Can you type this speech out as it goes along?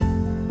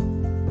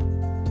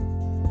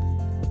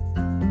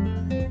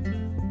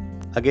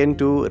again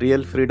to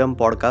Real Freedom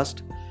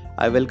Podcast.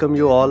 I welcome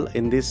you all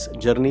in this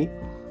journey.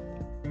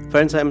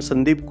 Friends, I am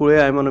Sandeep Kule.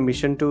 I am on a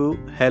mission to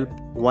help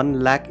 1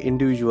 lakh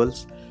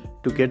individuals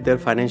to get their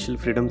financial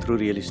freedom through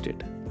real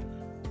estate.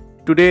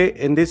 Today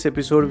in this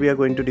episode, we are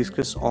going to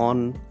discuss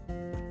on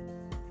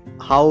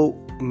how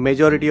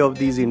majority of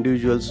these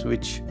individuals,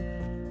 which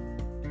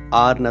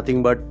are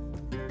nothing but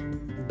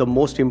the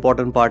most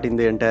important part in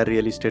the entire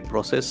real estate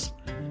process,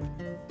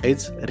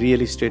 is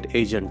real estate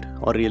agent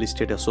or real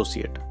estate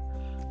associate.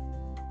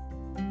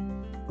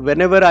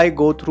 Whenever I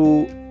go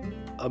through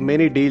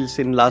many deals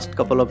in last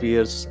couple of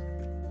years,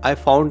 I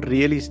found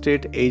real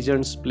estate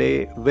agents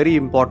play very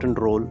important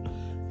role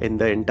in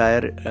the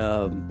entire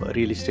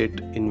real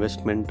estate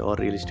investment or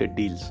real estate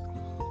deals.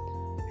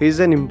 He is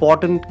an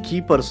important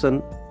key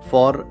person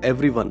for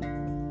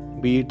everyone,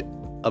 be it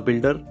a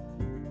builder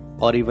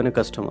or even a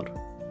customer.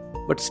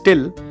 But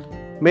still,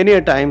 many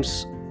a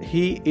times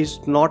he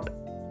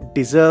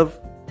deserve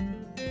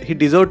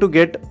to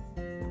get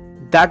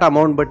that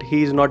amount, but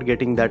he is not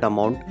getting that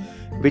amount,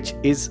 which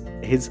is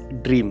his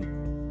dream,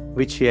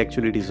 which he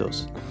actually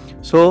deserves.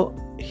 So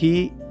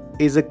he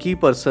is a key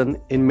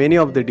person in many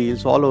of the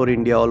deals all over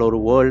India, all over the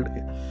world,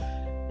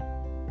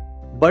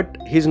 but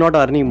he's not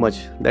earning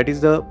much. That is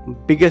the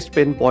biggest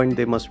pain point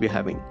they must be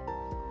having.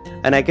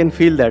 And I can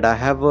feel that. I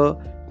have a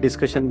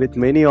discussion with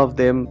many of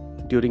them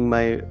during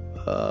my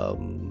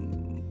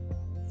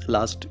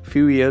last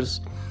few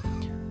years,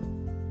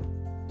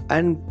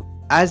 and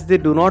as they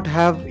do not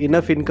have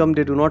enough income,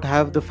 they do not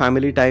have the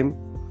family time,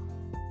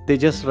 they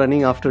just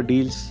running after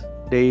deals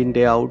day in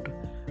day out,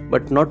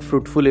 but not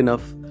fruitful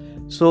enough.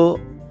 So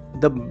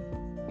the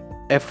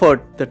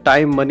effort, the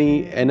time,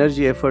 money,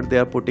 energy, effort they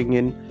are putting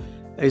in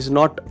is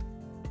not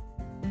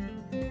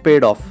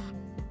paid off.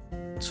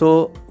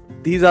 So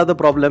these are the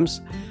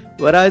problems.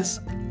 Whereas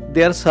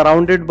they are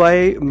surrounded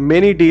by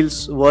many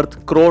deals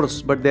worth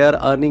crores, but they are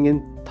earning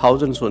in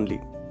thousands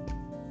only.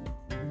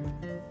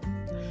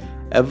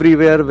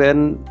 Everywhere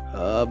when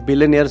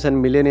billionaires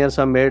and millionaires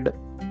are made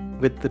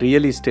with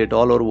real estate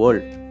all over the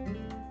world,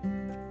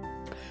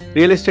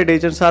 real estate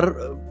agents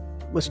are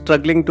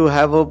struggling to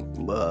have a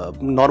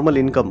normal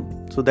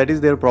income. So that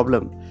is their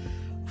problem.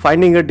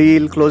 Finding a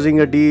deal, closing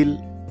a deal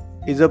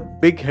is a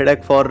big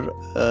headache for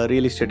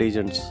real estate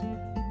agents.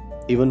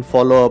 Even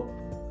follow-up,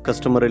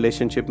 customer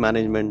relationship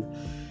management,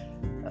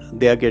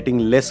 they are getting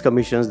less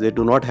commissions. They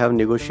do not have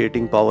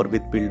negotiating power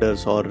with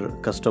builders or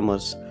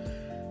customers.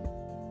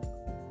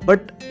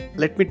 But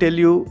let me tell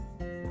you,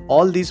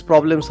 all these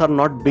problems are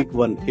not big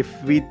one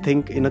if we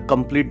think in a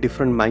complete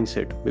different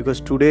mindset,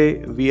 because today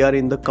we are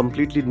in the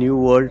completely new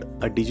world,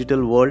 a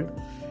digital world,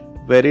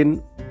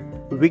 wherein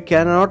we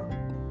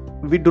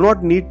do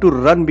not need to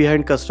run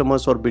behind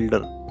customers or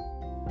builder.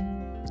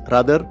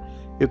 Rather,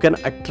 you can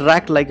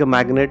attract like a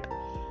magnet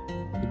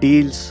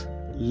deals,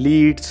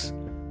 leads,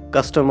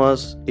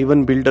 customers,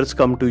 even builders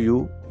come to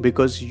you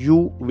because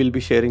you will be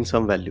sharing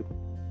some value.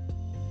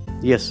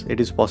 Yes,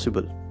 it is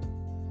possible.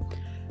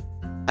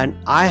 And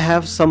I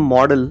have some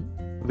model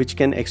which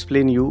can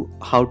explain you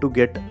how to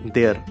get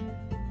there,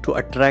 to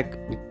attract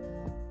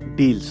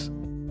deals,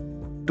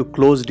 to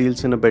close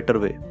deals in a better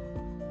way.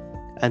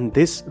 And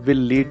this will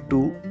lead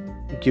to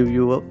give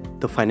you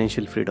the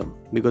financial freedom,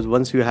 because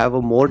once you have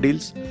more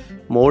deals,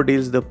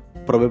 the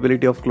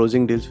probability of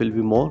closing deals will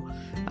be more,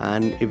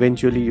 and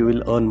eventually you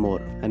will earn more,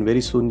 and very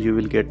soon you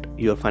will get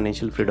your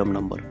financial freedom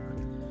number.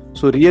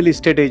 So real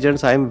estate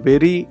agents, I am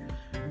very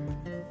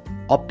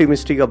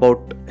optimistic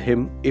about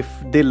him. If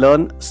they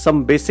learn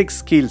some basic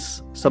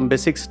skills, some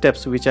basic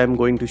steps which I am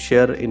going to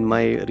share in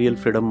my real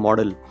freedom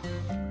model,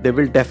 they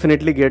will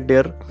definitely get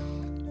there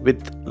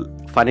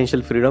with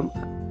financial freedom.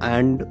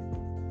 And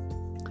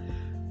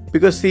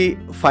because the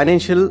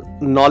financial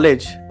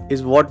knowledge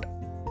is what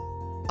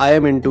I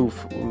am into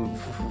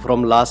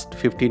from last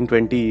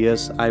 15-20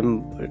 years.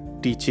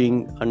 I'm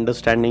teaching,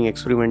 understanding,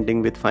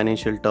 experimenting with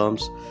financial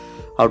terms,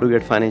 how to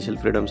get financial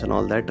freedoms and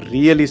all that.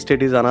 Real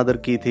estate is another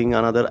key thing,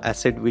 another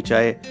asset which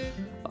I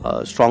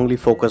strongly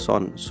focus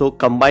on. So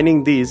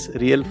combining these,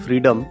 real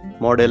freedom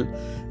model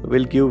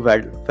will give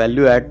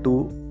value add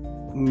to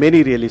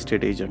many real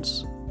estate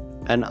agents,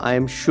 and I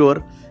am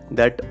sure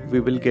that we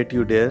will get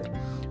you there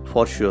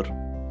for sure.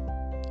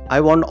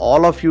 I want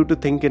all of you to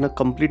think in a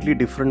completely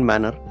different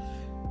manner.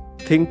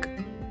 Think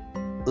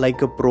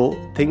like a pro,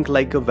 think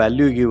like a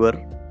value giver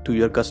to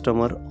your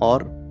customer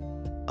or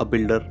a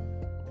builder,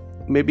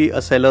 maybe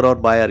a seller or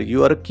buyer.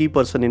 You are a key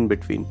person in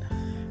between.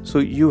 So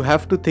you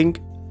have to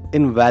think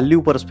in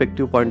value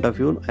perspective point of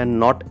view, and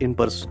not in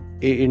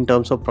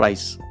terms of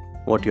price,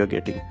 what you are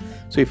getting.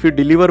 So if you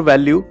deliver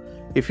value,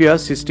 if you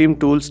have system,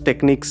 tools,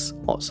 techniques,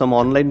 some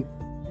online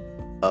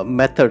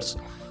methods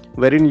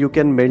wherein you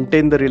can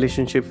maintain the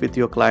relationship with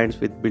your clients,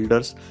 with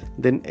builders,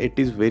 then it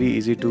is very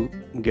easy to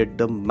get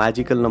the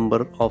magical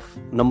number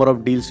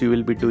of deals you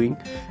will be doing,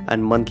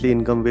 and monthly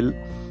income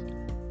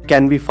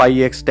can be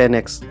 5x,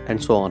 10x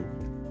and so on.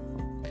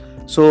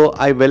 So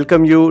I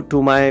welcome you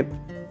to my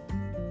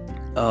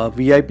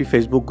VIP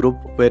Facebook group,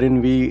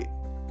 wherein we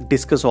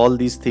discuss all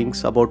these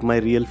things about my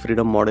real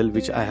freedom model,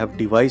 which I have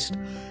devised,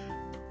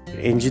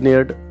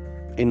 engineered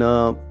in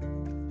a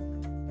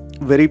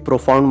very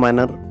profound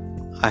manner.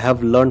 I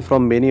have learned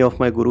from many of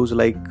my gurus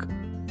like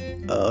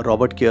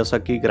Robert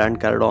Kiyosaki, Grant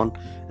Cardone,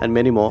 and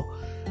many more.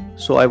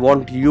 So I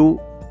want you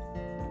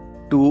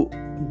to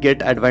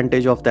get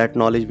advantage of that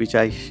knowledge which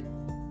I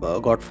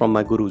got from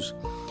my gurus.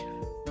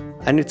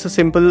 And it's a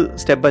simple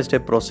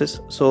step-by-step process.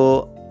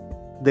 So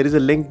there is a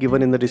link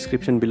given in the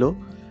description below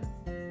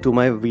to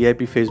my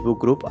VIP Facebook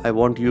group. I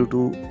want you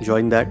to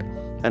join that,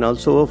 and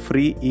also a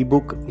free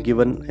ebook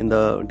given in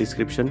the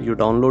description. You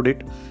download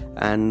it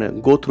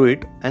and go through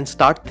it and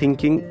start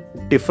thinking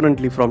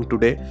differently from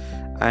today,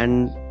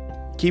 and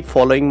keep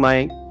following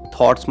my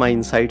thoughts, my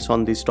insights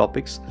on these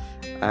topics.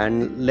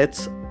 And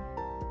let's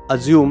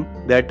assume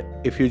that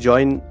if you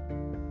join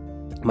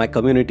my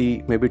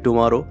community maybe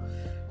tomorrow,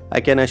 I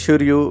can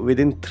assure you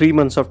within 3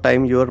 months of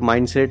time your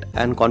mindset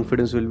and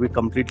confidence will be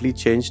completely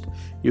changed.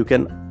 You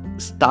can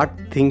start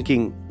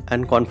thinking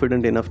and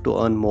confident enough to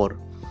earn more.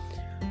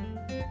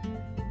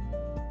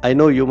 I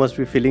know you must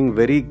be feeling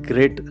very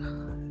great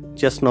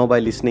just now by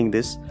listening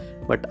this,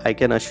 but I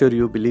can assure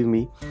you, believe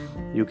me,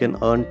 you can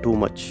earn too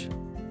much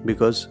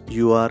because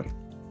you are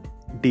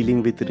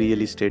dealing with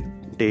real estate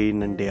day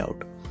in and day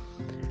out.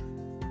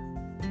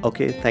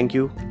 Okay, thank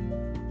you.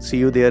 See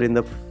you there in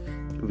the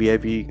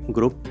VIP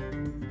group.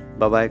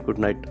 Bye bye. Good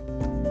night.